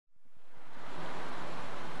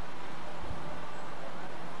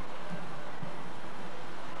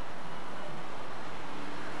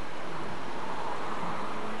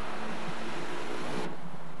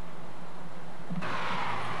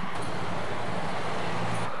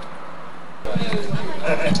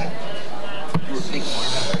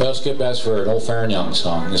Let's get back for an old Fair and Young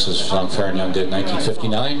song. This is a song Fair and Young did in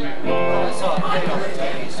 1959.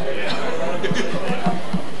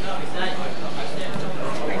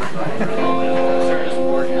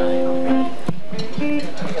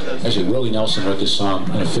 Actually, Willie Nelson wrote this song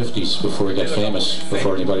in the 50s before he got famous,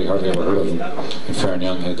 before anybody hardly ever heard of him. And Fair and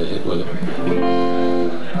Young had the hit with it.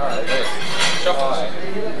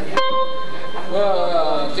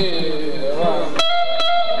 One, two, one.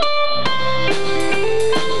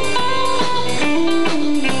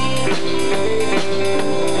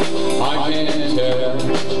 I can tell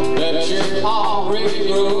that you're already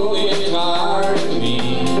growing tired of me.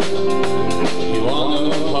 You want no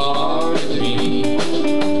part of me.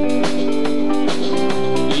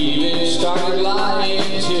 Even started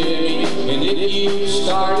lying to me, and if you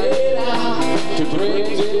started out to break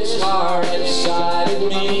this heart inside of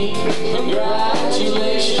me,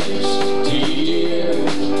 congratulations to you, dear,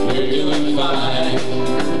 you're doing fine.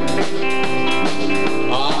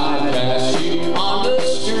 I pass you on the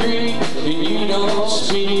street and you don't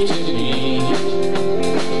speak to me,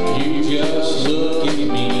 you just look at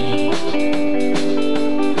me.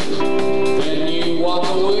 Then you walk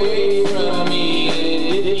away from me,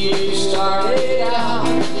 and if you started out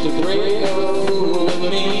to break a fool with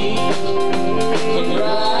me,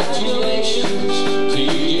 congratulations to you,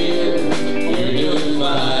 dear, you're doing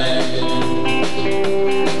fine.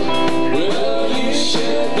 Well, you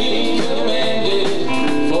should be commended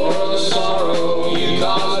for the sorrow you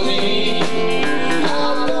caused me.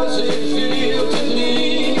 How does it feel to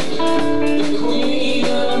be the queen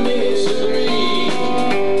of misery?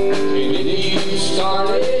 And if you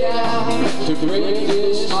started out to break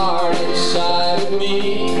this heart inside of me,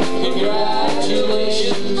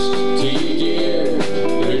 congratulations to you, dear,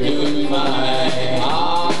 you're doing fine.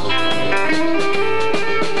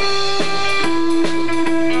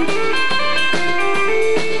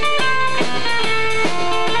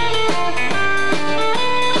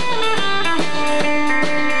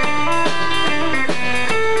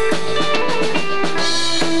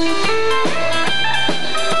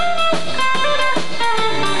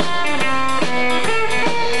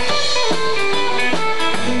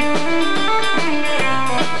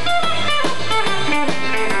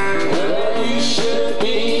 Well, you should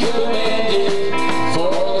be commended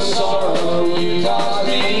for the sorrow you caused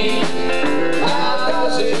me. How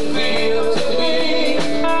does it feel to be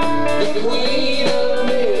the queen of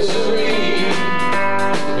misery?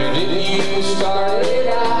 And if you started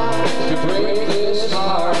out to break this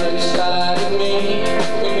heart inside of me,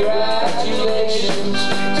 congratulations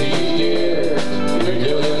to you, dear, you're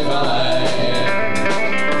doing fine.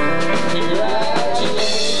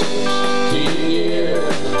 Congratulations to you, dear,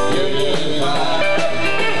 you're doing fine.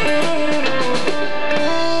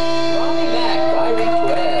 Ronnie Mack, by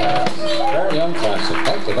request. Very young classic.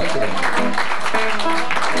 Thank you, thank you.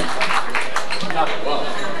 One,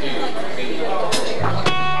 two, three.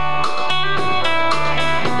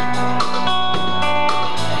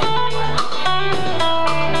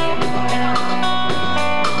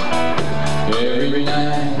 Every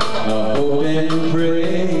night I hope and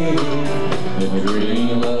pray that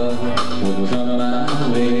dream love will come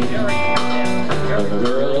my way. A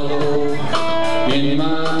girl in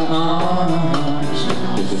my arms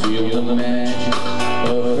to feel the magic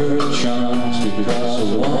of her charms, because I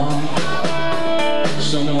want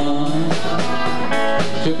someone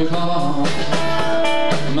to call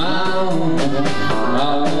my own. I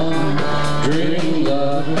want dream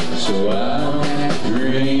love, so I don't have to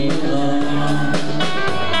dream alone.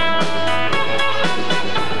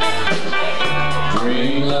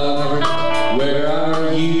 Dream lover, where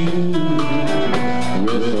are you?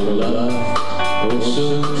 With a love oh so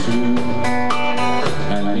true,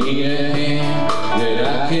 I need a hand that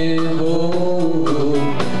I can hold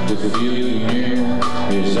to feel you near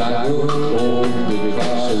as I grow old,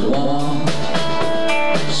 because I want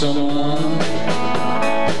someone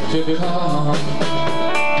to call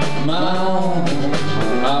my own.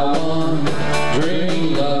 I want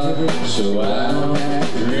dream lover, so I don't have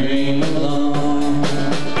to dream alone.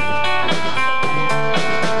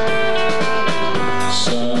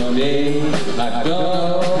 Someday I don't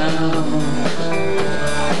know how,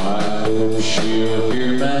 I hope she'll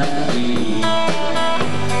hear my plea.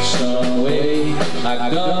 Some way I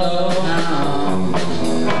don't know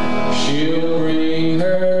how, she'll bring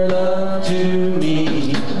her love to me.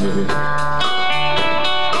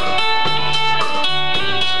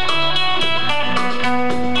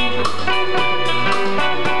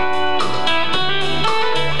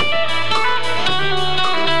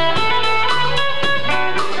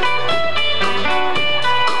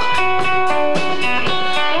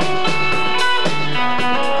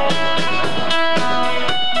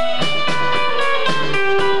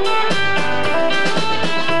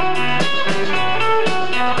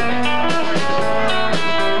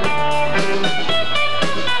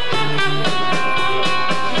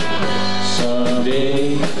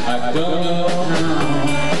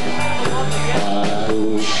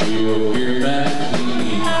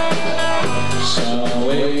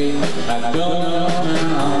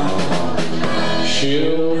 gonna,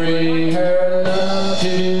 she'll bring her love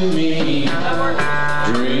to me.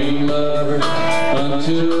 Dream of her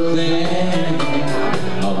until then.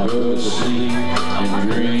 I'll go to sleep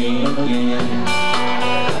and dream again.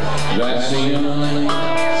 That's the only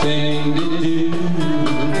thing to do.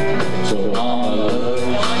 So all my love's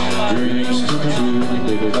dreams come true.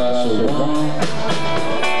 Because I want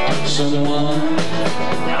someone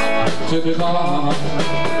to call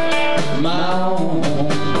my own.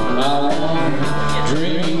 I want to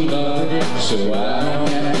dream of it, so I don't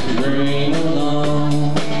have to dream alone.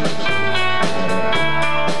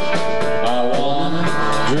 I want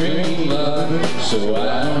to dream of it, so I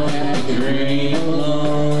don't have to dream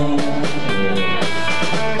alone.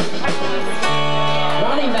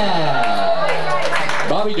 Ronnie Mack.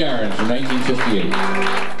 Bobby Darin from 1958.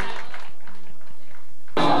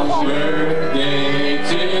 Birthday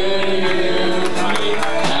to you, Tony.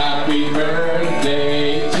 Happy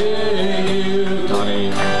birthday to you, Tony.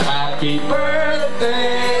 Happy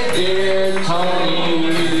birthday, dear Tony.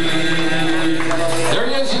 There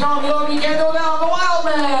he is, you know him, you can't go down, the Wild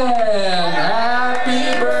Man. Happy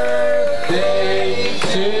birthday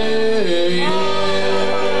to you.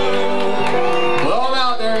 Blow him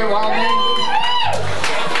out there, Wild Man.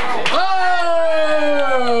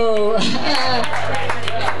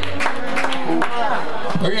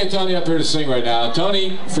 We're going to get Tony up here to sing right now.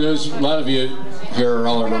 Tony, for those, a lot of you here are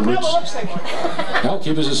all of our roots. No,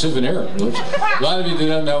 keep us a souvenir. A lot of you that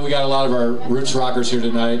don't know, we got a lot of our roots rockers here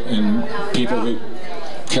tonight, and people who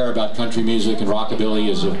care about country music and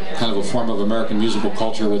rockabilly as a kind of a form of American musical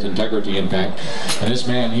culture with integrity impact. And this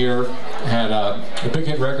man here had a big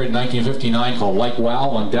hit record in 1959 called Like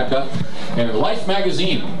Wow on Decca. And Life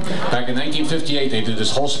magazine, back in 1958, they did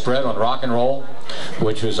this whole spread on rock and roll,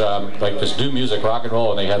 which was like this new music, rock and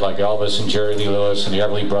roll, and they had like Elvis and Jerry Lee Lewis and the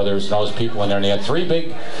Everly Brothers and all those people in there, and they had four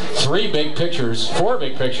big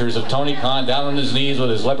pictures of Tony Conn down on his knees with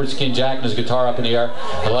his leopard-skin jacket and his guitar up in the air.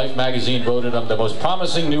 The Life magazine voted him the most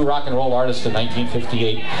promising new rock and roll artist in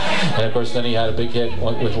 1958. And of course then he had a big hit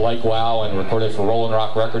with Like Wow and recorded for Rollin'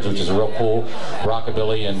 Rock Records, which is a real cool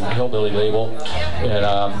rockabilly and hillbilly label, and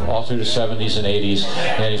all through the 70s and 80s.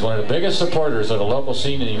 And he's one of the biggest supporters of the local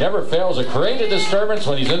scene, and he never fails to create a disturbance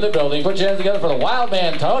when he's in the building. Put your hands together for the Wild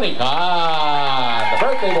Man, Tony Conn, the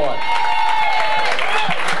birthday boy.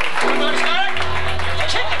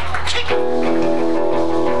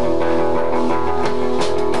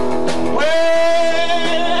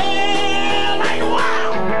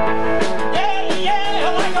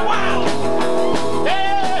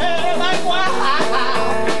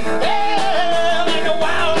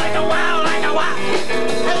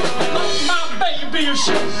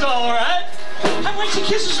 She's alright, and when she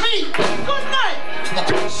kisses me, good night.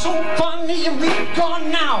 It's so funny and we're gone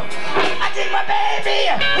now. I take my baby.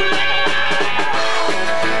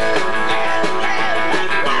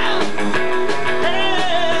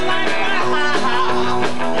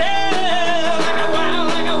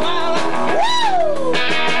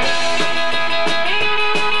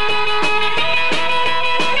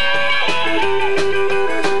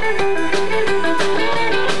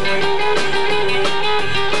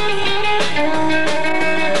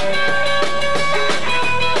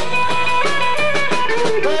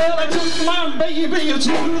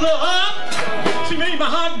 She made my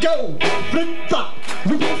heart go flip-flop.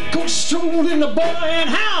 We both go strolling, the boy and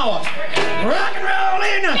how rock and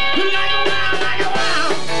rollin' like a wow, like a wow.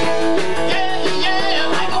 Yeah, yeah,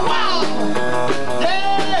 like a wow.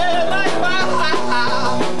 Yeah, like a wow.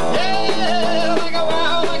 Yeah, like a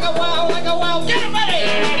wow, like a wow, like a wow. Get it, buddy!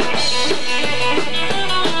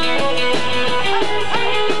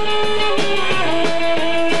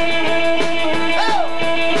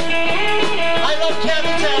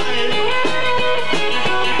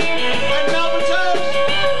 Melba Toast.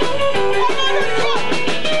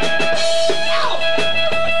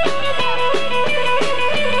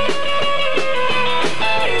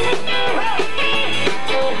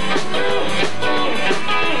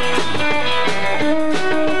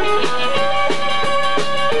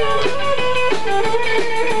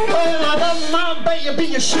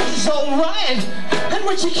 baby, she's alright. And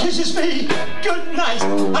when she kisses me, good night.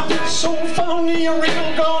 I feel so funny, a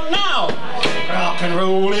real gone now. Rock and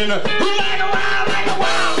rollin', like a wow, like a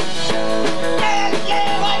wow. Yeah,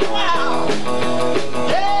 yeah, like a wow.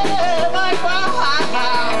 Yeah, like wow.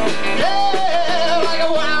 Yeah, like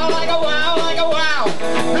a wow, like a wow, like a wow.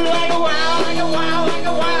 Like a wow, like a wow, like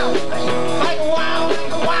a wow. Like a wow,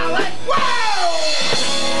 like a wow, like wow.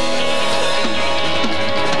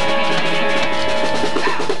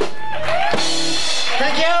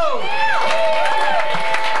 Thank you.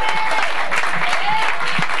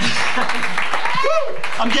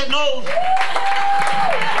 I'm getting old.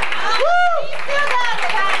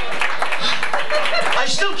 I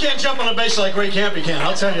still can't jump on a bass like Ray Campi can,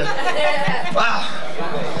 I'll tell you. Wow.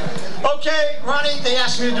 Okay, Ronnie, they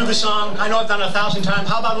asked me to do the song. I know I've done it 1,000 times.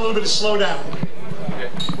 How about a little bit of slow down?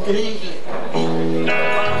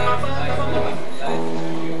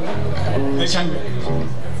 Next time.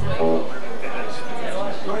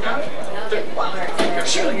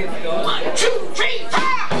 1, 2, 3, 4!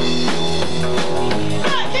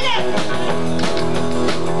 Get it!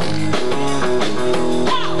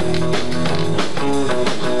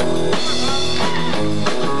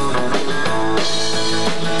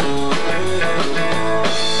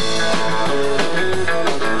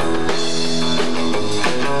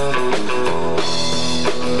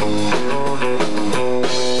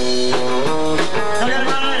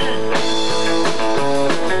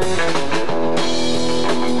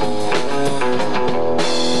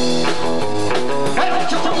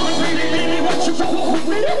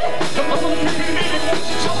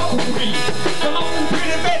 Come on,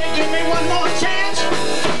 pretty baby, give me one more chance.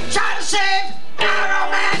 Try to save our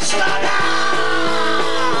romance, slow down.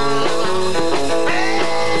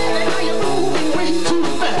 Baby, now you're moving way too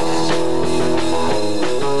fast.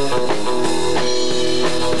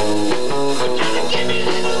 You gotta give me a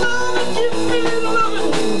little love, give me a little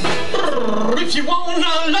loving. If you want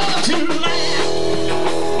our love to last.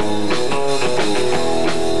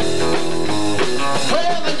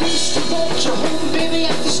 Well, I used to walk your home, baby,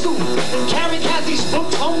 after school, and carry Kathy's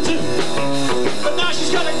books home too. But now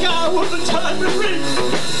she's got a guy with the time to read.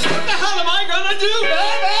 What the hell am I gonna do,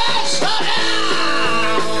 baby? Slow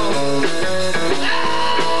down!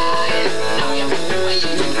 You know you're way too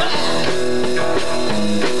fast.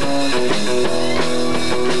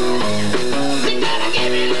 You gotta give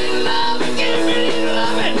me a little love and give me a little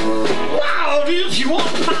loving. Wow, if you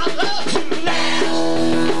want my love to last.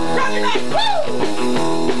 Rock it back, woo!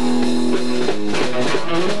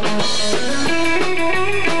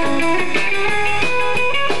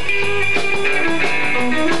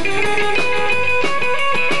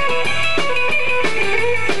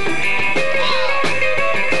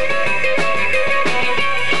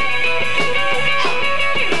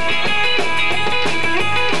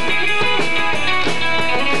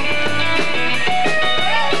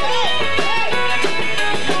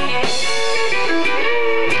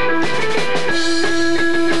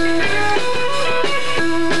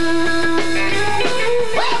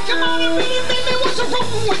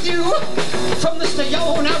 From this day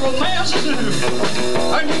on, our romance is new.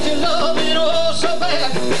 I need your love, you know, so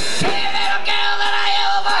bad. Hey, little girl that I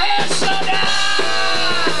overheard, slow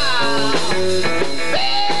down.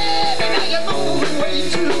 Baby, now you're moving way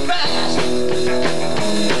too fast.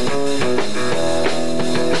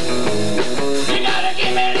 You gotta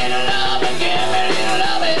give me a little love and give me a little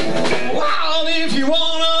loving. Wow, if you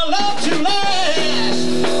want our love to last.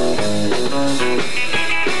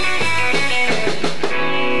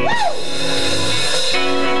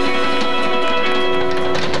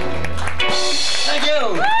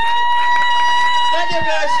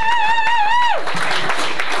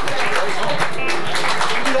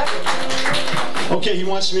 Okay, he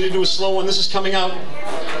wants me to do a slow one. This is coming out.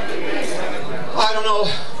 I don't know.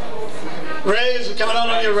 Ray, is it coming out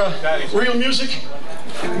on your real music?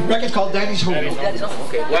 Record's called Daddy's Home. Daddy's Home.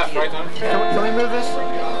 Okay. Yeah, right on. Can we move this?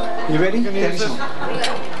 You ready? Daddy's Home.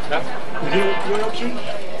 You okay?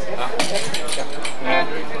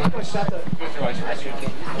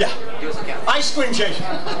 Yeah. Ice cream shake.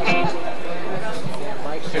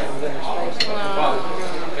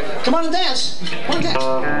 Come on and dance. Come on and dance.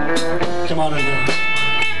 Come on and dance.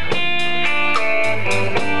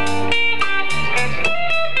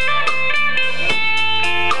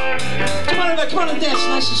 Come on and dance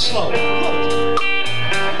nice and slow.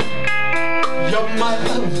 You're my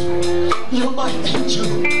love. You're my angel.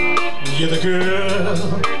 You're the girl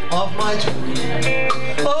of my dream.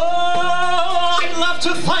 Oh, I'd love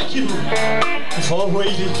to thank you for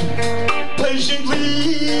waiting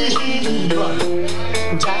patiently.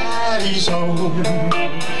 Daddy's home.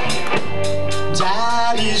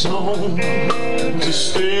 Daddy's home to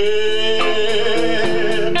stay.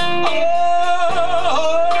 Oh,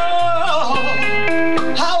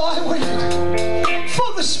 how I waited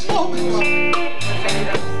for this moment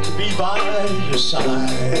to be by your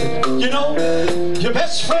side. You know, your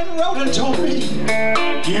best friend wrote and told me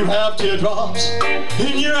you have teardrops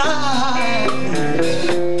in your eyes.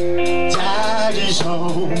 Daddy's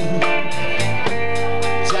home.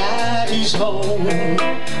 Daddy's home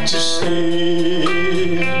to stay.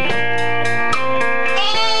 Oh,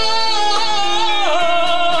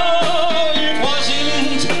 it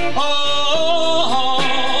wasn't all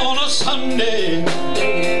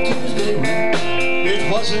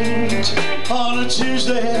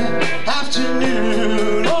Tuesday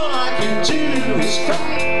afternoon. All I can do is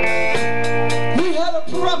cry. We had a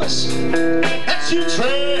promise that you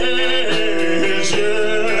treasure.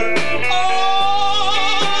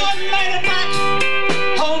 Oh, made it back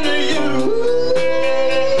home to you.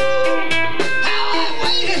 How I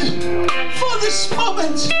waited for this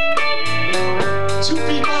moment to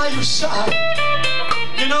be by your side.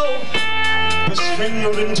 You know, best friend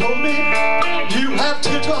Robin told me you have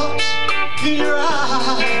teardrops in your eyes.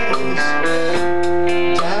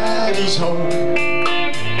 Daddy's home.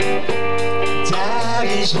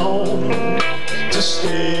 Daddy's home to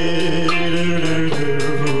stay.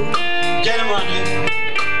 Get him, Ronnie.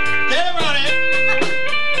 Get him, Ronnie.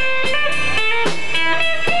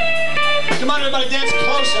 Come on, everybody, dance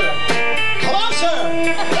closer. Closer.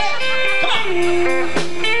 Come on.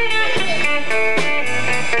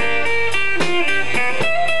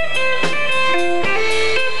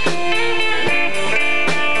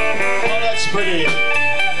 Pretty. Oh,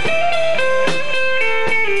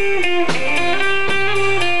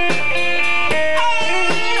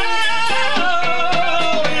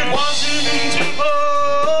 it wasn't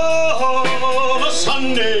on a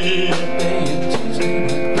Sunday.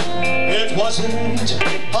 It wasn't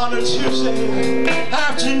on a Tuesday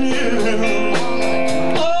afternoon.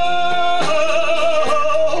 Oh,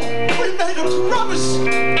 we made a promise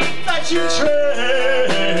that you treasure.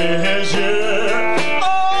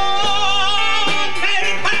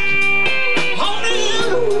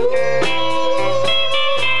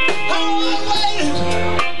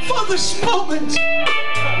 This moment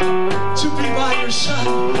to be by your side.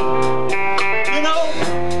 You know,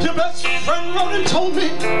 your best friend Ronan told me,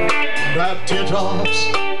 wrap teardrops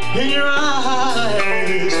in your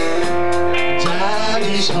eyes.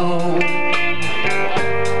 Daddy's home.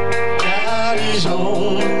 Daddy's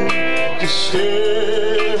home to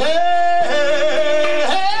stay.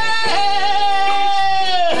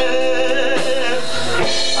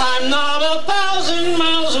 I'm not 1,000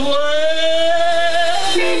 miles away.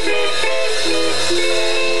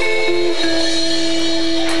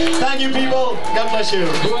 Thank you, people. God bless you. Do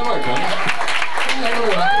one more, John.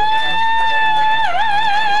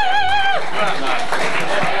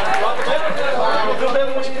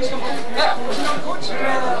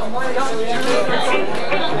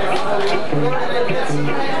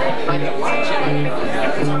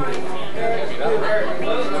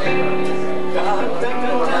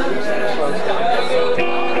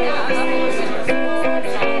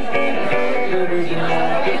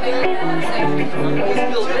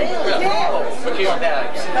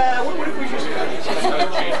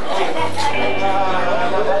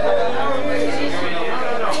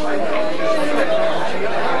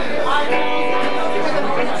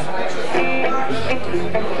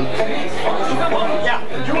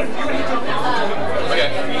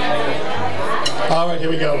 All right, here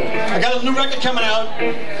we go. I got a new record coming out.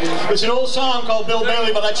 It's an old song called Bill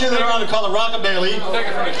Bailey, but I turned it around and called it Rockabilly.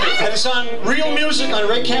 And it's on Real Music on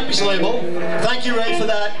Ray Campi's label. Thank you, Ray, for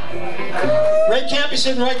that. Ray Campi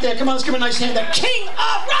sitting right there. Come on, let's give him a nice hand. The King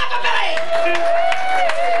of Rockabilly!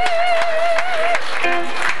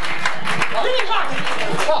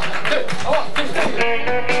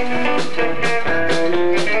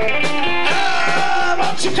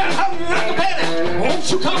 Won't you come home, Rockabilly?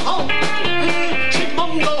 Won't you come home? Keep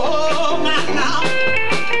on going now.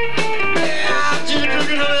 Yeah, you're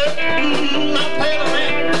looking at it. My pale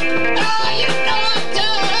man. Oh, you know I've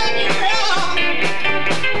done you wrong.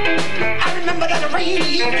 I remember that rainy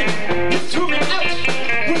evening. You threw me out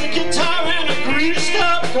with a guitar and a greased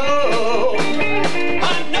up coat. I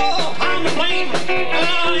know I'm to blame.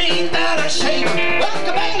 Oh, ain't that a shame?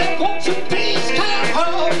 Rockabilly, won't you please come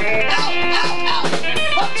home? Out, out, out.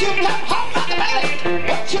 Won't you come home, Rockabilly?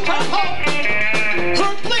 Won't you come home?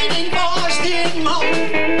 Her bleeding voice did moan.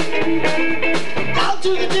 I'll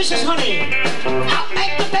do the dishes, honey. I'll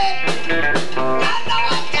make the bed. I know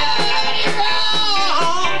I've done it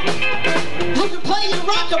wrong. You can play your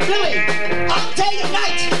Rockabilly all day and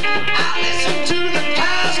night. I'll listen to the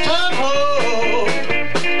cows come home.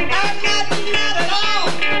 I'm not mad at all.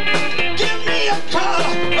 Give me a call.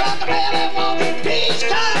 Rockabilly, won't you please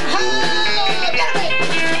come home? Get me.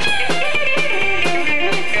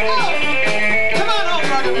 Come on home,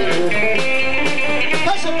 Rockabilly.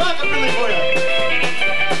 Play some Rockabilly for you.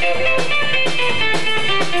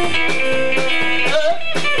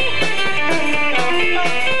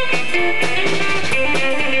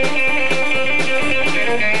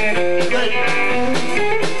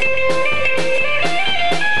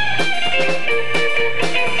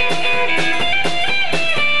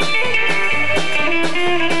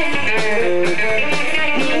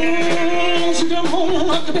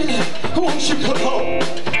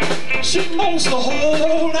 dance the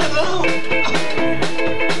whole night long.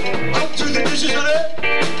 I'll do the dishes, honey.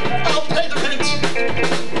 I'll pay the rent.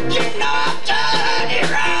 You know I've done it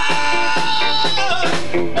right.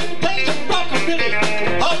 And play the rockabilly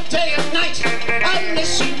all day and night. I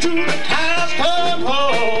listen to the cows come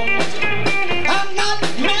home. I'm not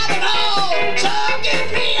mad at all, so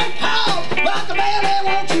give me a call. Rockabilly,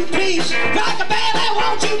 won't you please? Rockabilly,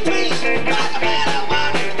 won't you please? Rockabilly,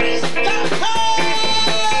 won't you please come home?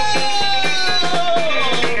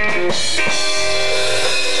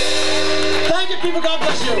 Thank you, people. God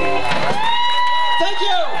bless you. Thank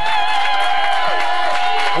you.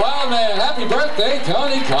 Well, man, happy birthday,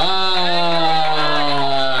 Tony Conn.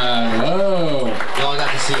 Whoa. Y'all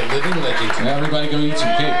got to see a living legend. Now everybody go eat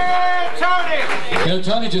some cake. Tony! You know,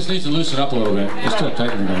 Tony just needs to loosen up a little bit. Just to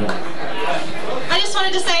tighten it up. I just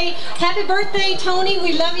wanted to say happy birthday, Tony.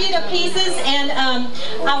 We love you to pieces, and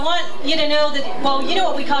I want you to know that, well, you know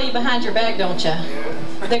what we call you behind your back, don't you?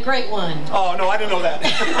 The great one. Oh, no, I didn't know that.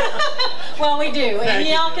 Well, we do, and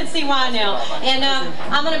y'all can see why now. And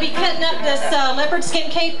I'm going to be cutting up this leopard skin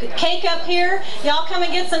cake up here. Y'all come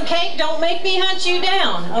and get some cake. Don't make me hunt you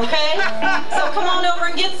down, okay? So come on over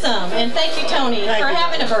and get some. And thank you, Tony, for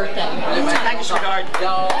having a birthday. Thank you, sweetheart.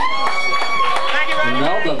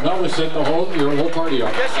 Melba set the your whole party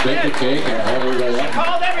up. Baked the cake and all everybody up.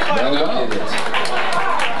 Called everybody.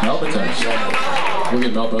 Melba Toast. We'll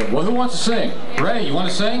get Melba. Well, who wants to sing? Ray, you want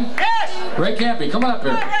to sing? Yes! Ray Campi, come on up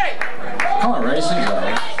here. Ray! Come on, Ray, sing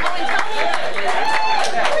that.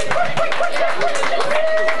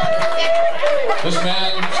 This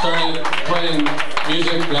man started playing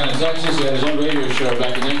music down in Texas. He had his own radio show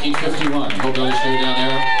back in 1951. Hillbilly show down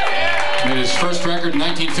there. Made his first record in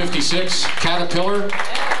 1956, Caterpillar.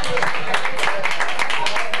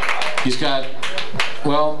 He's got,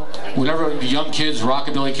 well, whenever the young kids,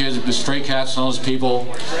 Rockabilly kids, the Stray Cats and all those people,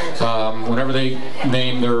 whenever they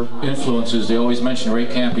name their influences, they always mention Ray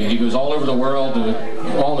Campi. And he goes all over the world,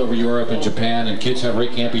 all over Europe and Japan, and kids have Ray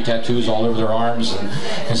Campi tattoos all over their arms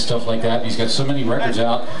and stuff like that. And he's got so many records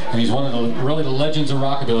out, and he's one of the really the legends of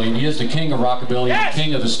Rockabilly. And he is the king of Rockabilly, and the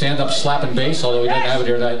king of the stand-up slapping bass, although he doesn't have it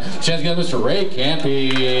here tonight. Chance again, Mr. Ray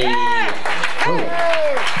Campi.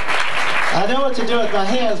 I know what to do with my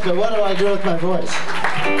hands, but what do I do with my voice?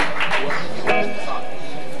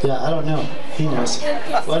 Yeah, I don't know. He knows.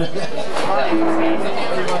 What?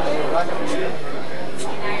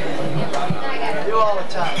 Do all the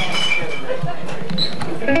time.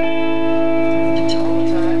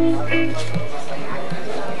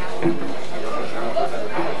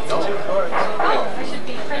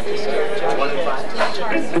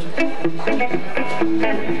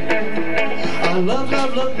 I love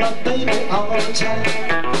my baby all the time.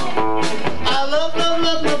 I love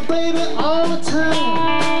my baby all the time.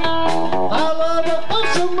 I love her oh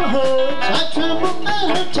so much, I tremble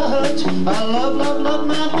at her touch. I love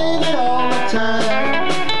my baby all the time.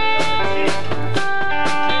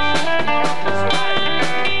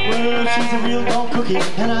 Well, she's a real dog cookie,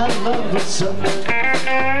 and I love her so.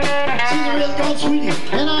 She's a real dog sweetie,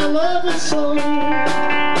 and I love her so.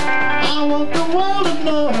 I want the world to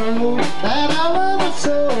know that I love her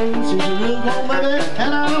so. She's a real dog baby,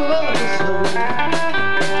 and I love her so.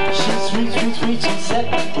 She's sweet, sweet, sweet, she set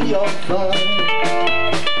me on fire.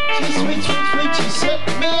 She's sweet, sweet, sweet, she set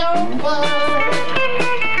me on fire.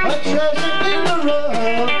 A treasure in the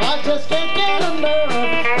rough, I just can't get enough.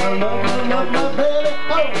 I love my baby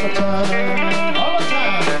all the time, all the time.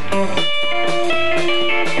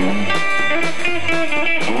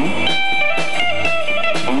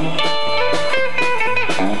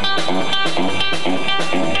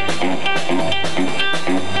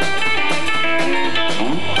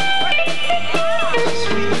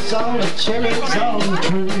 All the cherries on the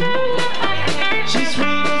tree. She's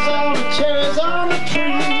sweet as all the cherries on the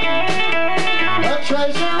tree. A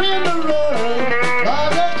treasure in the road, I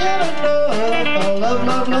can't get enough. I love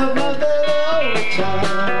my baby all the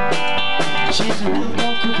time. She's a real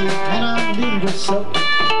dog cookie, and I need her so.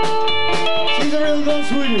 She's a real dog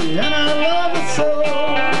sweetie, and I love her so.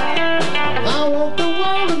 I want the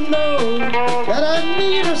world to know that I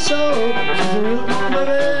need her so. She's a real dog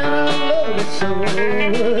baby, and I love her so.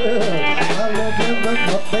 I love my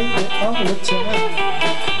baby all the time.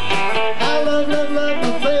 I love my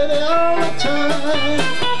baby all the time.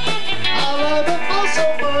 I love her oh so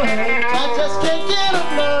much, I just can't get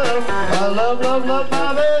enough. I love my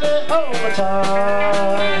baby all the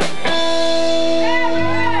time.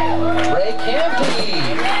 Ray Campi.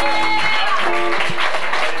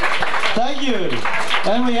 Thank you.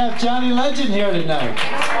 And we have Johnny Legend here tonight.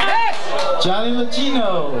 Johnny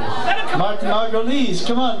Legino. Martin Margolis,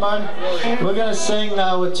 come on, Martin. We're going to sing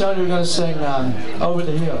with Tony. We're going to sing Over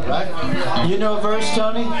the Hill, right? You know a verse,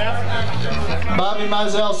 Tony? Bobby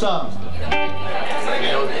Mizell song.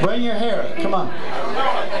 Bring your hair. Come on.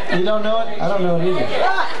 You don't know it? I don't know it either.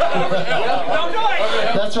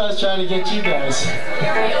 That's why I was trying to get you guys.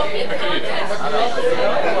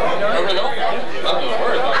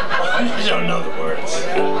 You don't know the words.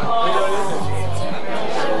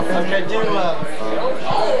 Okay, do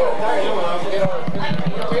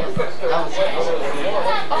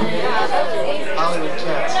Hollywood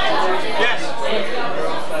Cats. Yes.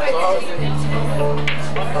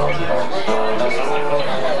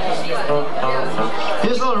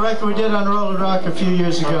 Here's a little record we did on Roll and Rock a few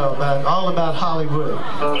years ago, all about Hollywood,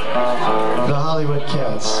 the Hollywood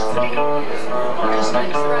Cats.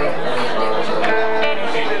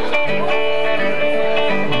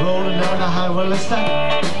 Rolling down the highway last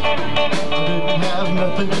night, I didn't have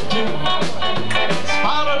nothing to do.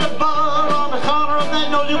 Spotted a bar on the corner of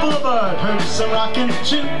Magnolia Boulevard, heard some rockin'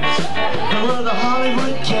 tunes. There were the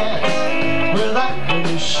Hollywood Cats without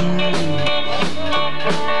any shoes.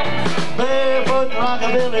 Barefoot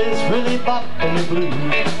rockabilly's really bopping the blues.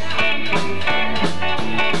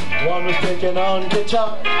 One was picking on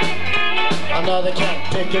guitar, another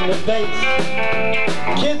cat picking the bass.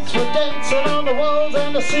 Kids were dancing on the walls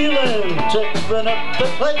and the ceiling, tripping up the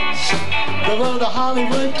place. They were the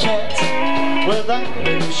Hollywood Cats without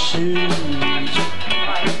any shoes.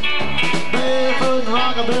 Barefoot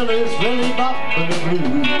rockabilly's really bopping the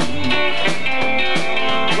blues.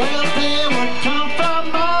 Well, they would come from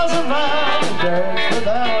miles around and dance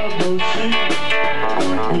without no shoes.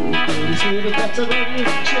 You see the cats of the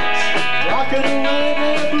chicks rocking away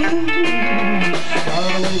their blues. All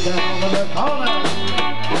the way down in the corner,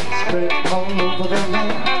 spread all over the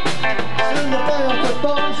land. Soon the barefoot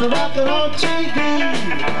boys were rocking on TV.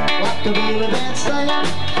 Rockabilly bandstand,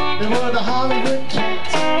 they were the Hollywood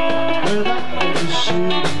Cats without any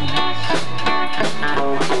shoes.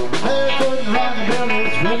 Barefoot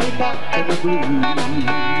rockabilly's really bopping the blues.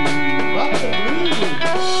 Bopping the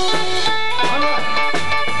blues. All right.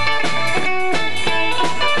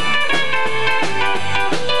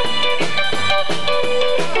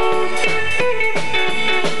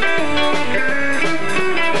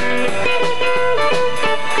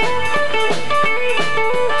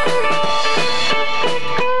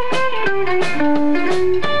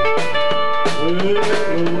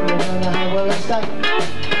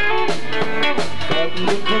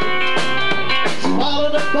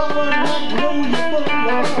 Swallowed a bar like Magnolia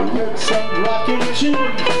Boulevard, heard some rockin'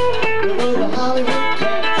 tunes. They were the Hollywood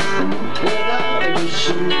Cats without any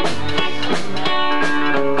shoes.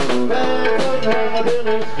 Barefoot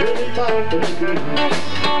rockabilly's really bopping the blues.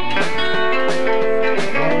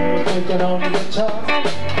 One was picking on the guitar,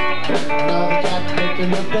 another cat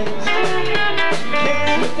picking the bass.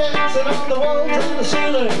 Kids were dancing on the walls and the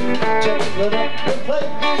ceiling, jumping up the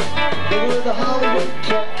place. They were the Hollywood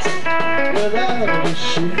Cats without any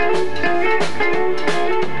shoes.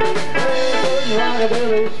 Barefoot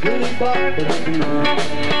rockabilly's really bopping the blues.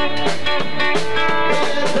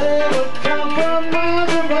 Yeah, they would come from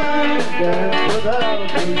miles around, dance without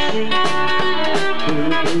any shoes.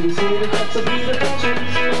 You see the cats of the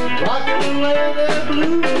chicks rocking away their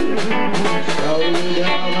blues. All the way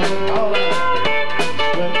down in the corner,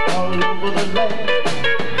 spread all over the land.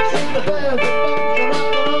 Sing the bells and bones are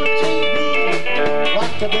rocking on TV.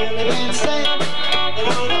 Rockabilly bandstand, they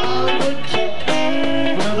were the Hollywood Cats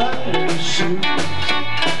without any shoes.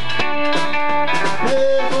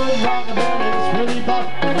 Barefoot rockabilly's really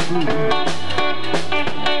bopping the blues.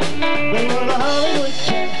 They were the Hollywood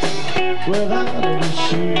Cats without any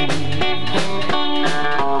shoes.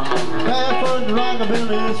 Barefoot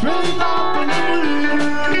rockabilly's really bopping the blues.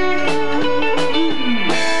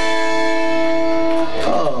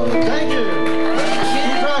 Oh, thank you.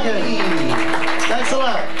 Keep rocking. Thanks a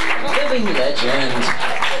lot. Living legend.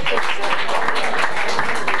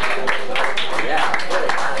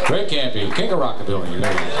 Ray Campi, king of rockabilly.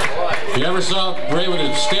 There you go. If you ever saw Ray with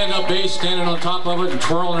a stand-up bass standing on top of it and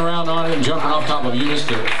twirling around on it and jumping off top of it, you missed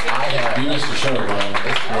the show, Brian.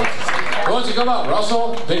 Who wants to come up?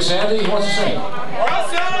 Russell? Big Sandy? Who wants to sing?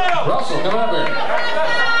 Russell, come up here.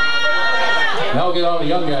 Now we'll get all the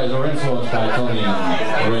young guys that were influenced by Tony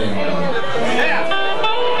and Ray.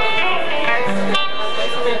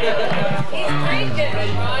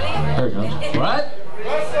 There he goes. What?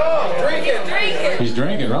 Russell, drinking. He's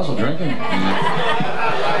drinking. Russell drinking.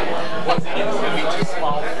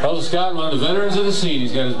 Russell Scott, one of the veterans of the scene.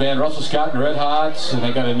 He's got his band Russell Scott and Red Hots, and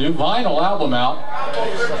they got a new vinyl album out.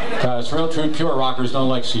 It's real true pure rockers don't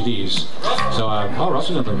like CDs. So, oh,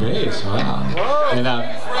 Russell's gonna play bass. Wow. And, I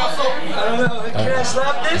don't know. Can I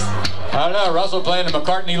slap this? I don't know. Russell playing the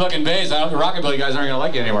McCartney-looking bass. I don't. The Rockabilly guys aren't gonna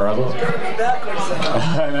like it anymore, Russell.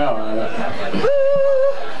 I know.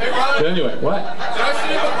 But anyway, what? Did I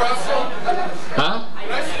sit in with Russell? Huh?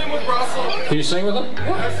 Did I sit in with Russell? Can you sing with him? I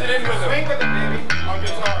sit in with him. Sing with him, baby. On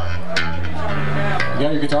guitar. You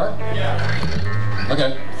got your guitar? Yeah.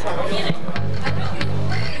 Okay. That's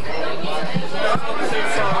all the same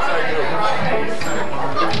songs I do.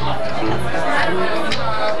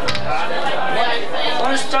 I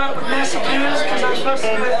want to start with Massive Blues because I'm supposed to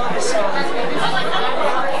do Elvis songs.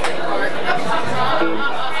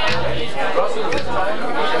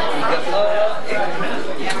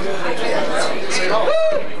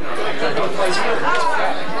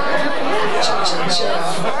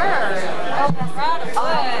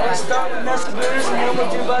 Let's start with Massive Blues and then we'll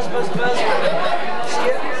do Buzz Buzz Buzz. See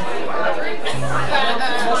it?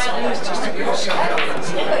 Massive Blues just a good shot.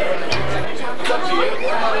 It's up to you.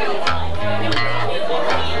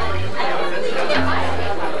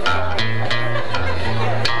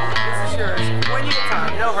 When you get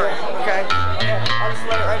time, no hurry, okay? I'll just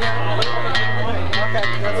let it right here. Okay,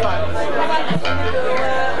 that's fine.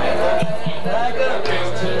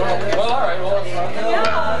 Well, all right. Well,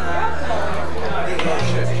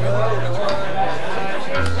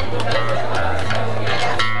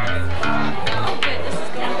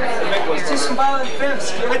 Let's do some violent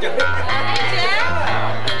fence.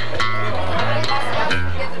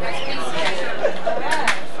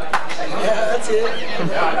 Yeah, that's it.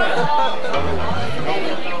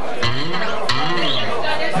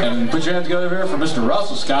 and put your hands together here for Mr.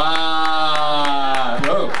 Russell Scott.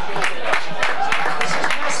 Whoa.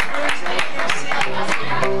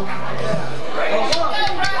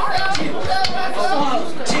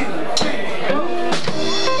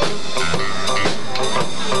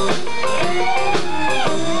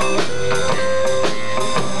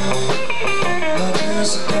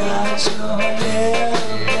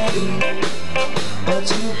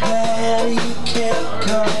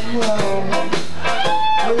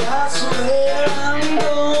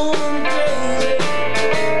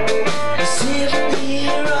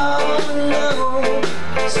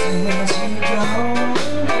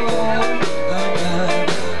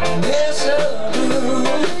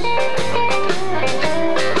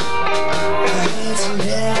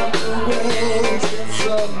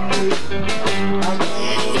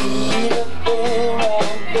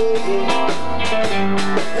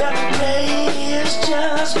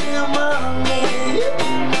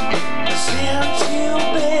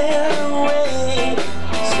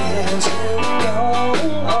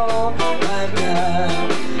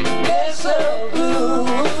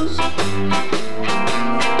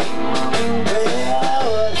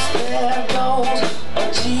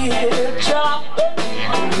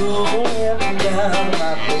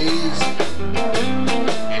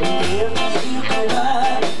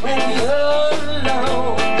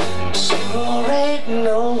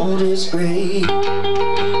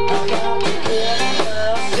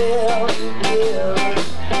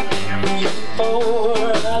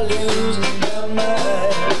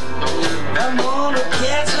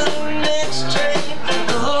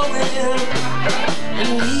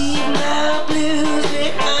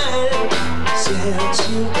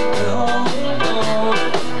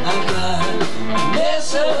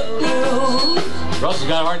 Russell's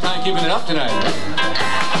got a hard time keeping it up tonight.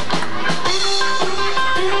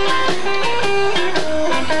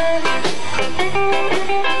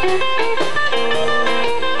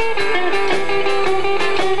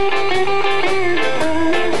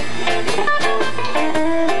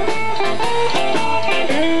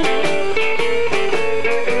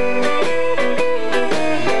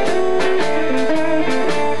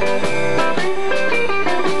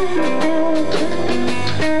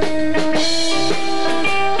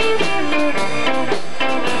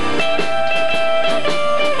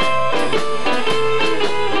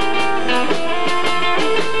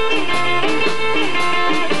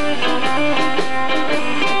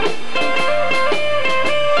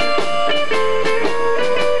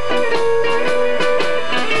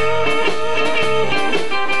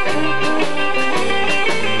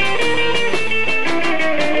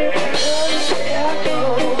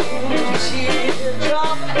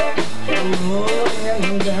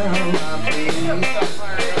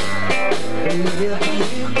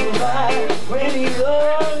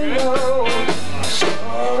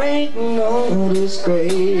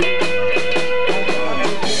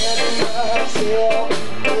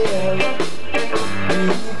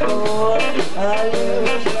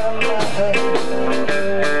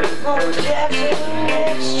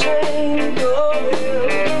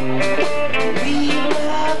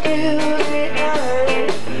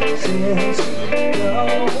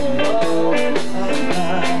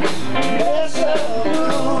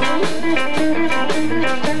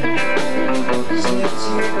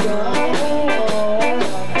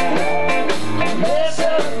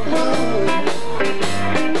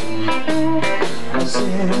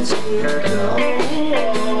 I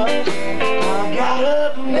got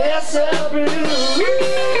a mess of blues.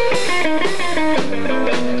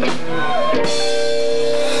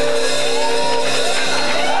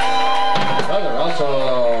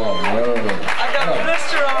 I got a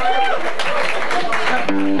blister on it.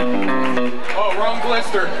 Oh, wrong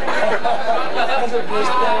blister. That's a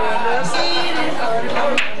blister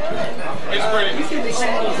on It's pretty.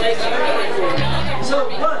 So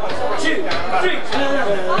 1, 2, 2,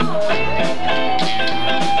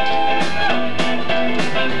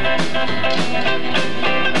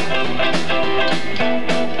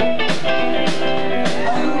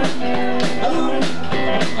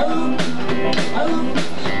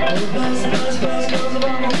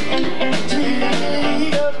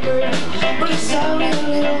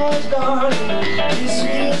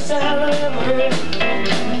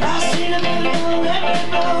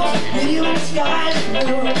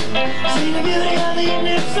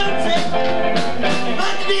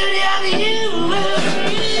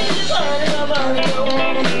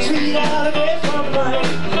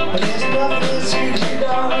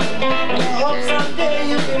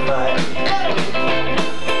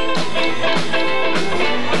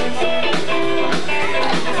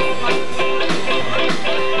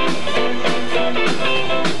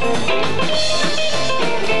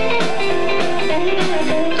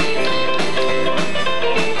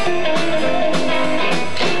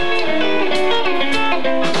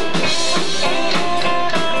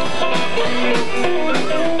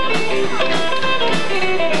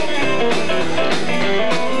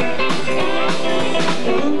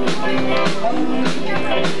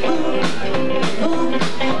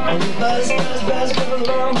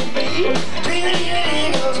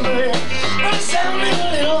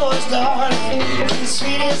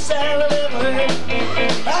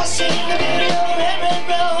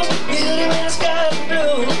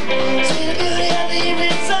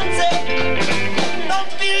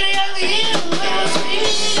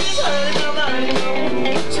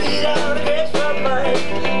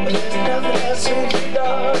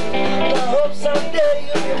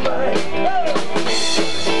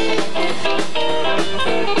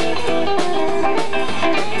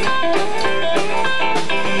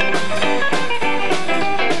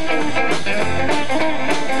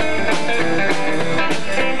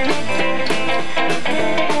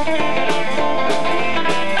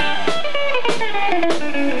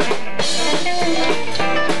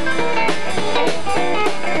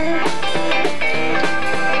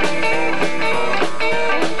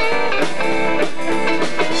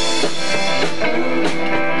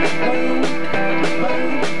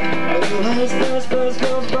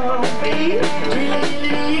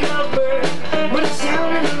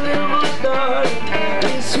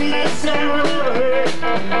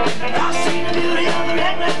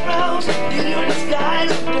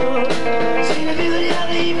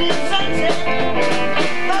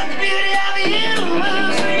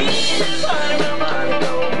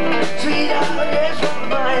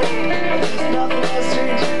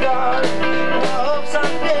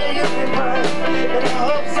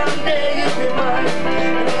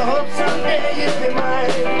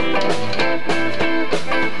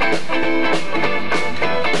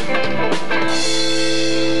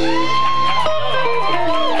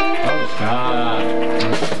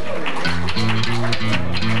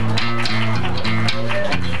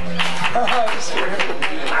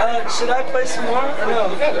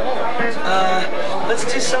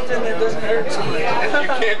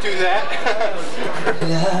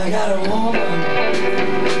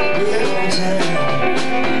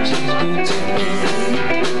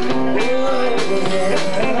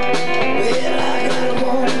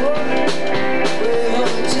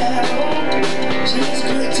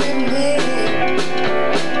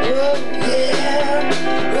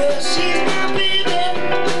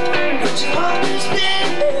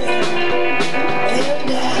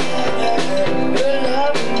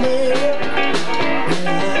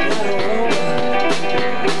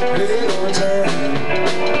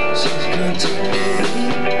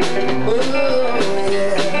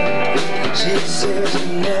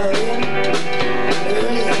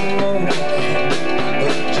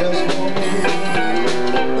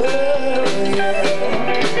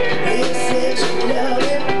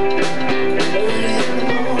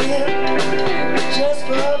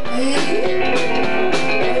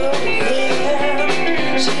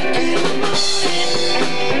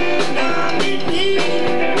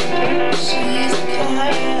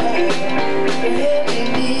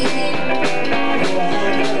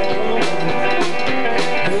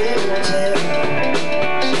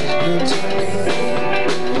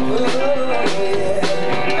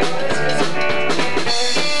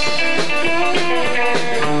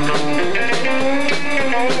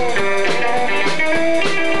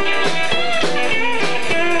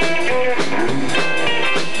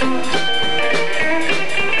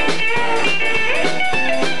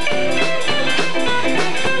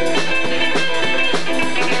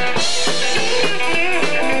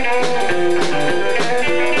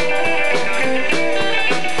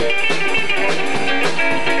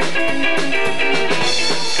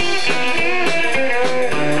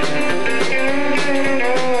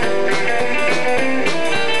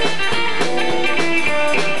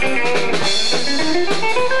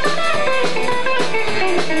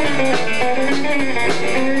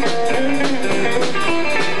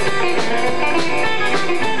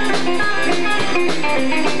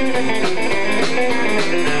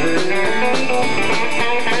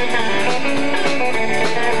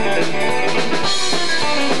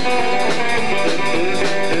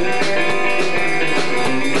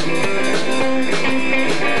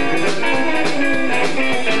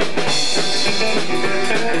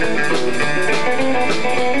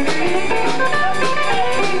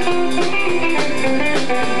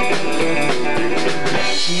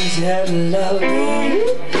 She's had lovely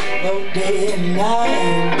both day and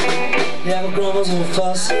night. Never grumbles or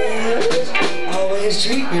fusses, always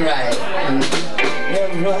treat me right.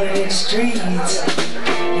 Never running in the streets,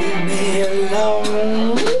 leave me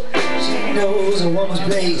alone. She knows a woman's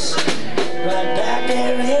place, right back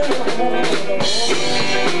there in the home.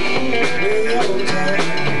 Way old time,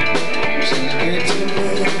 she's good to me.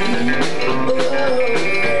 Oh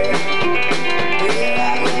yeah, well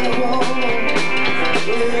I got a woman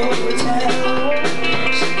way over town.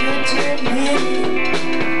 She's good to me.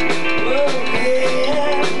 Oh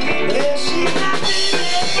yeah, well she got me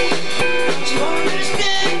ready to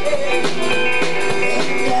understand.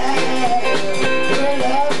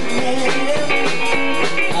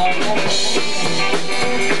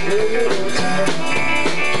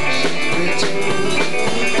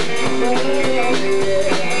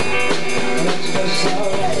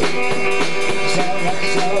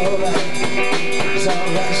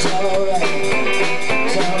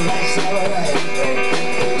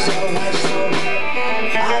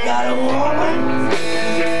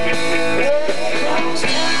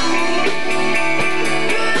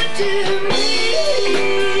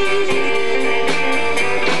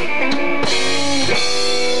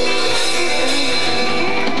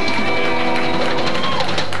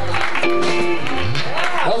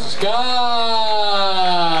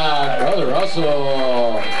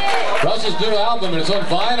 Russell's new album, and it's on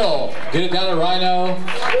vinyl. Get it down at Rhino.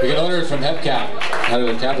 You can order it from Hepcat, out of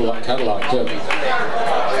the catalog too.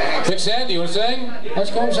 Big Sandy, you want to sing?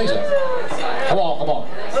 Let's go and sing something. Come on, come on.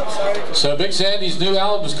 So Big Sandy's new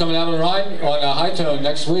album is coming out on High Tone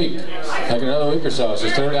next week, like another week or so. It's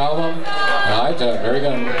his third album, High Tone. Here we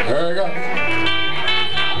go. Here we go.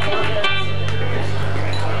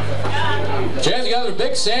 Jam together with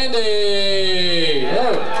Big Sandy.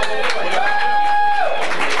 Hello.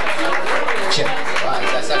 Check. Right,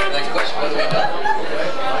 that's the next question. What do we got?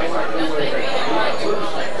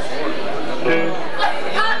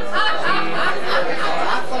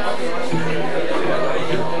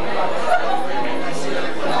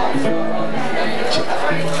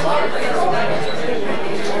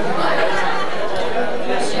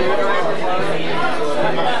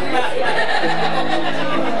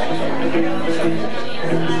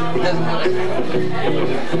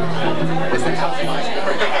 It's the house mic.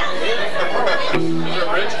 Is there a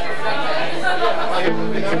bridge?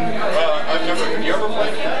 I've never. Have you ever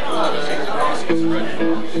played? It's a bridge.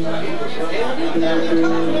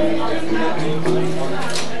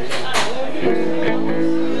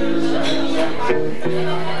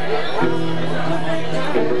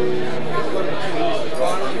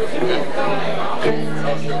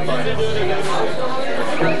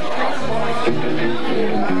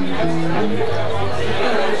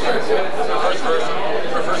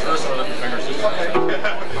 First verse on the fingers.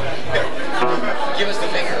 Give us the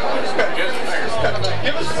finger.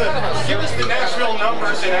 Give us the Nashville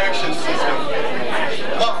numbers in action system.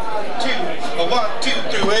 1, 2,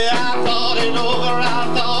 3. Well, I thought it over, I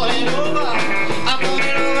thought it over. I thought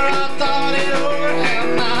it over, I thought it over. And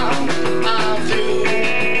now I'm through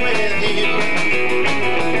with you.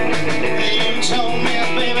 You told me,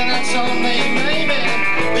 baby, that someday, baby,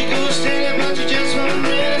 we could steady, but you just weren't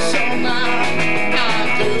ready. So now I'm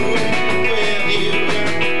through with you.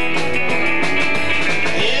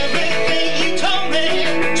 Everything you told me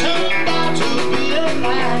turned out to be a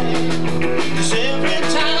lie.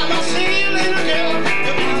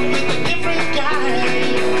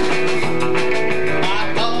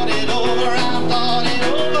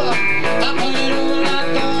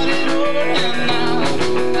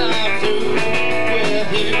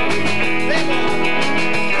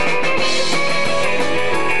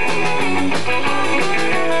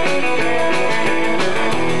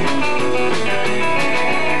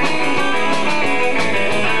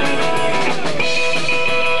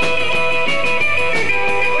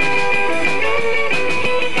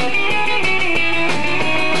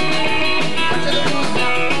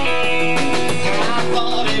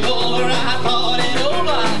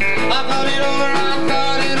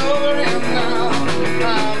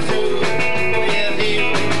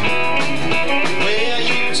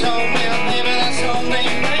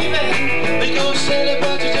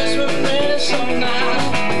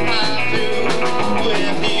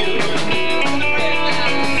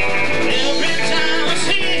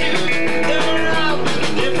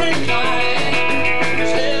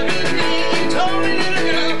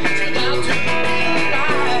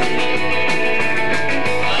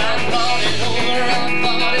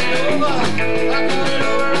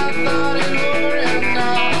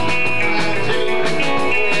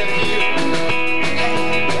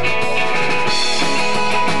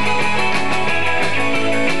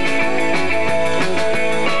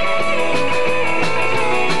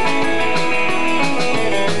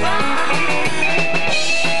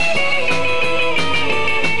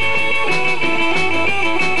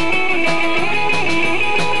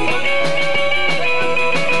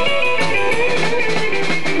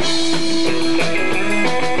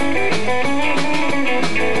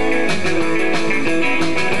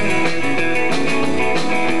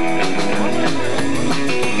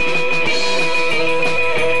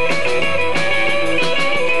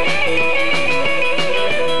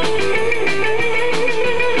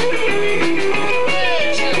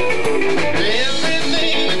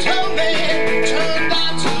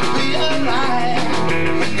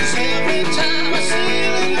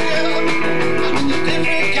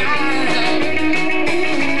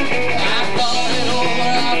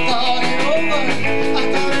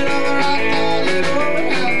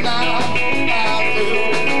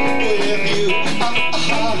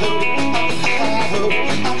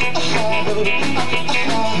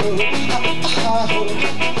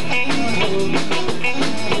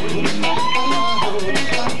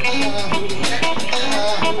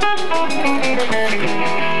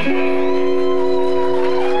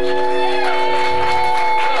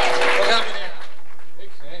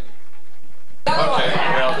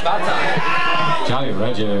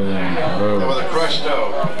 With a crushed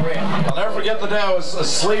dough. I'll never forget the day I was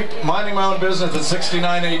asleep, minding my own business at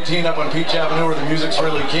 6918 up on Peach Avenue where the music's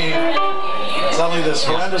really keen. Suddenly this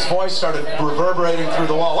horrendous voice started reverberating through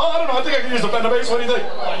the wall. Oh, I don't know, I think I can use the Fender bass, what do you think?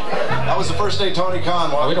 That was the first day Tony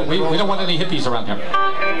Conn walked we don't want any hippies around here.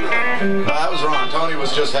 That was Ron. Tony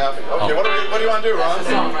was just happy. Okay, what do you want to do, Ron?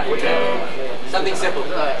 Something simple.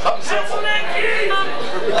 Something simple.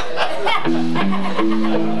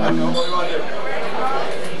 I know, what do you want to do?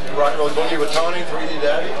 Rockabilly Boogie with Tony, 3D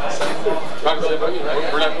Daddy. Rockabilly Boogie,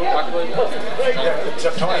 right? We're not Rockabilly Boogie. Yeah,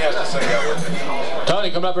 except Tony has to sing that with me.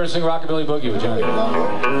 Tony, come up here and sing Rockabilly Boogie with Johnny. Or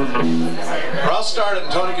I'll start it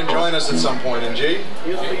and Tony can join us at some point in G.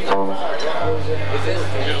 Really?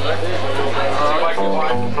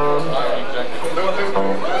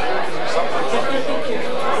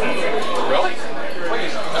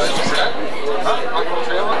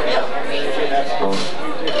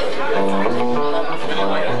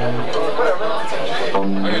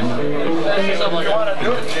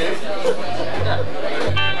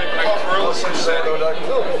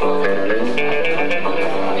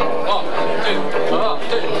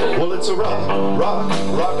 Well, it's a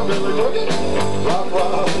rockabilly boogie, rockabilly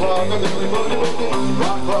boogie, rockabilly boogie,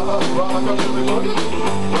 rockabilly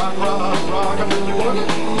boogie,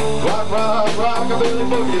 rockabilly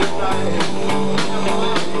boogie tonight.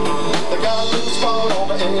 They got a little spot on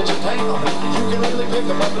the edge of town. You can really pick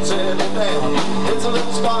them up and set them down. It's a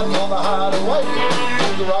little spot called the Hideaway.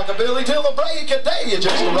 The rockabilly till the break of day. You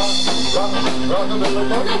just rockabilly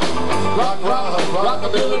boogie,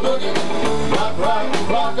 rockabilly boogie,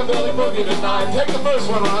 rockabilly boogie tonight. Take the first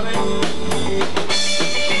one, Ronnie.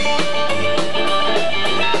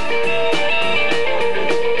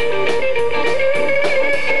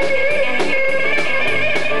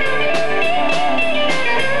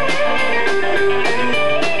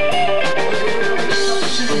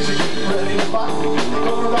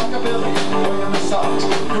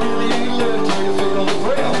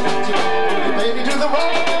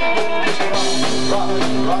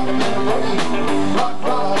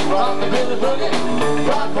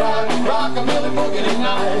 Rockabilly boogie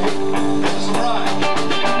tonight. This is right.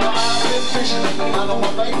 Now I've been fishing, I know my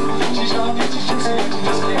baby. She's young and she's juicy and she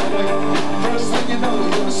just can't wait. First thing you know,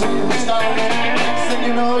 you're gonna see the stars. Next thing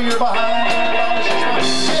you know, you're behind the bar. She's my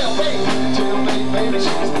jailbait, baby.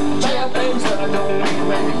 She's jailbaits that I don't need,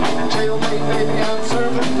 baby. Jailbait, baby, I'm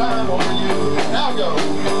serving time over you. Now go.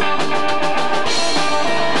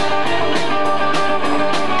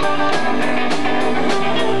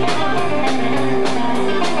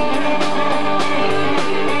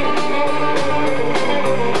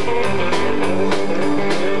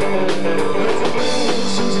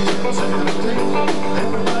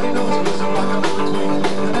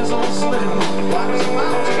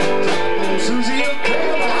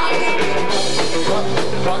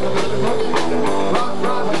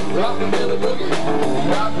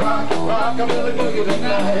 Rockabilly boogie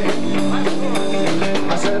tonight.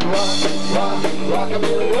 I said rockabilly boogie,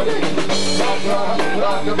 rockabilly boogie,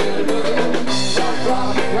 rockabilly boogie,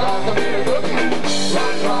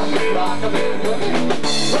 rockabilly boogie,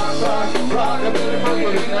 rockabilly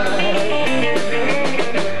boogie tonight.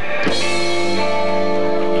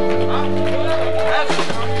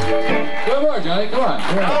 Good work, Johnny. Come on.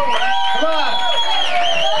 Come on.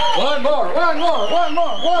 One more. All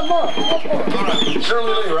right.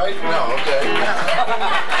 Shirley Lee, right? No, okay.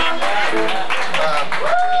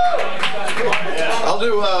 I'll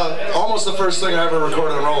do almost the first thing I ever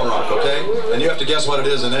recorded in Rolling Rock, okay? And you have to guess what it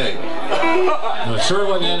is in A. No, it sure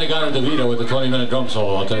wasn't in the Got a DeVito with the 20-minute drum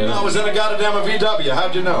solo, I'll tell you that. No, it was in a goddamn VW.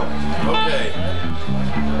 How'd you know? Okay.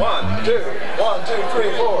 1, 2, 1, 2,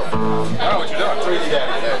 3, 4. I know what you're doing. 3D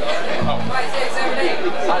Daddy. 5, 6, 7, 8.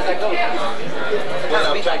 How does that go? Yeah,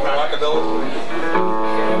 I'm checking Rockabilly.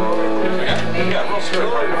 Yeah, real straight.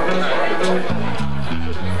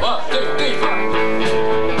 1, 2, 3, 4.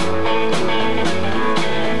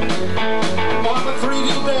 Oh, I'm a 3D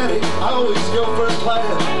daddy. I always go first class.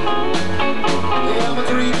 Yeah, I'm a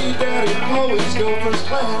 3D daddy. I always go first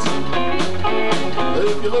class.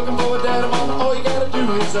 If you're looking for a daddy, mama, all you gotta do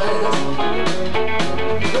is ask.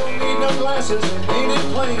 You don't need no glasses, ain't it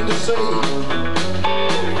plain to see?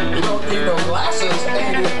 You don't need no glasses,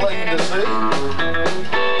 ain't it plain to see?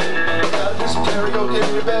 Got this karaoke,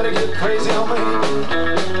 you better get crazy on me.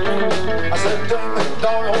 I said,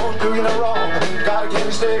 dong, won't do you no wrong. Got a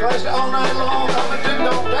candy stick last all night long. I'm a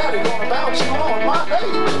ding-dong daddy, gonna bounce you on my day.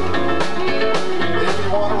 If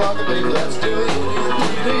you wanna rock the baby, let's do it.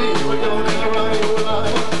 We're gonna be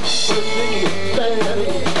right. 3D, daddy,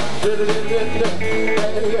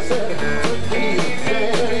 daddy, I said 3D,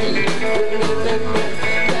 daddy, daddy.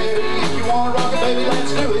 If you wanna rock it, baby,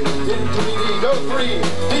 let's do it. In 3D, go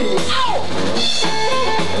 3D. Ow!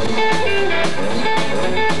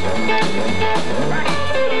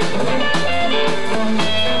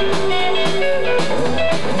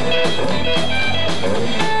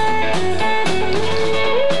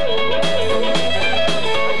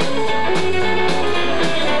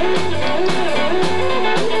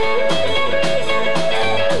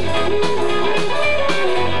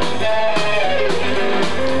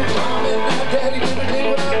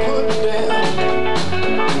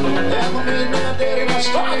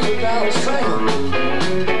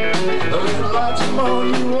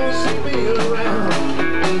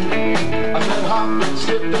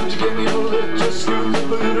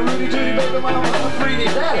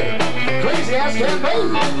 Crazy ass can't be.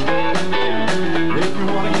 If you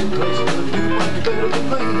wanna get crazy, then you might be better than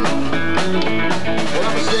me. Well,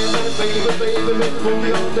 I'm standing there, baby, pull me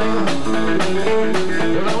on down.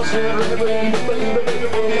 Well, I'm standing there, baby,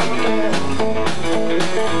 pull me on down.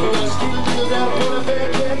 Well, let's keep the deal down, put a bad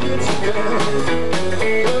can't get some down.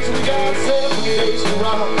 'Cause we got 7 days to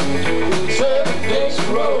rock, 7 days to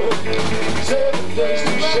roll, 7 days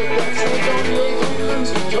to shake that stage on the 8th we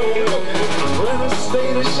lose control. We're in a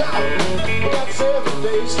state of shock. We got 7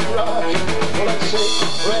 days to rock. Well, let's shake,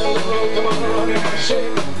 rattle, roll. Come on, run.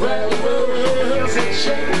 Shake, rattle, roll. Say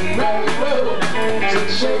shake, rattle, roll. Say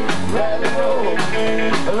shake, rattle, roll.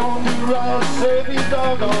 Along the rock, save me,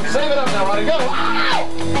 doggone. Save it up now, Ronnie. Go. Ow!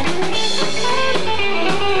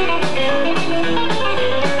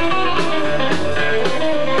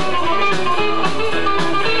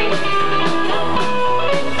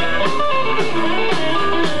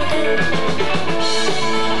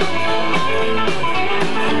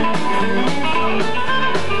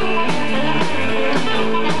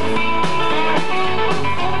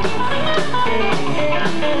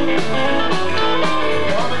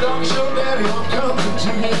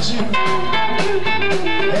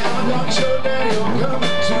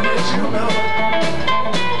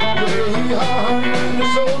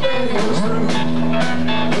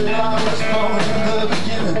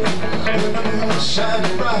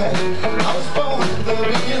 Shining bright. I was born in the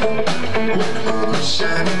beginning when the moon was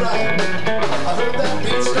shining bright. I heard that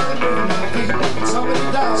beat start moving my feet. Somebody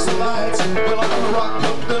doused the lights. Well, I'm a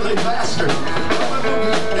rockabilly bastard. Got a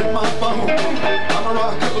boogie in my bone. I'm a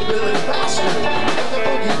rockabilly bastard. Got a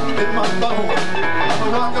boogie in my bone. I'm a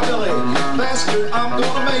rockabilly bastard. I'm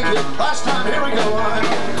gonna make it. Last time, here we go.